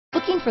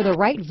Looking for the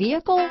right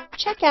vehicle?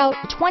 Check out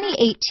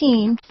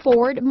 2018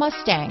 Ford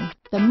Mustang.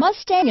 The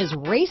Mustang is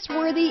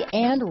race-worthy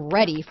and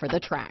ready for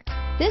the track.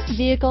 This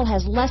vehicle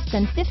has less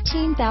than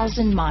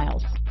 15,000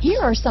 miles.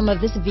 Here are some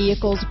of this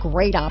vehicle's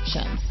great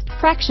options: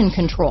 traction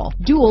control,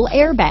 dual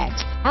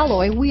airbags,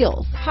 alloy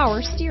wheels,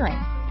 power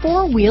steering,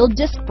 four-wheel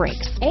disc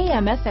brakes,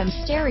 AM/FM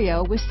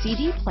stereo with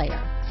CD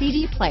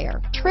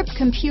player, trip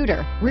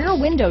computer, rear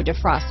window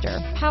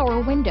defroster,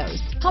 power windows,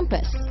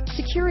 compass,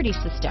 security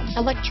system,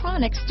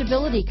 electronic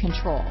stability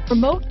control,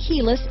 remote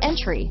keyless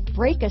entry,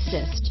 brake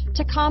assist,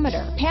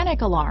 tachometer, panic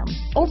alarm,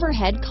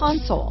 overhead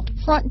console,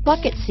 front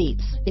bucket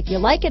seats. If you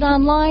like it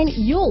online,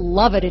 you'll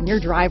love it in your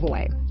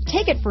driveway.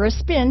 Take it for a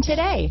spin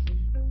today.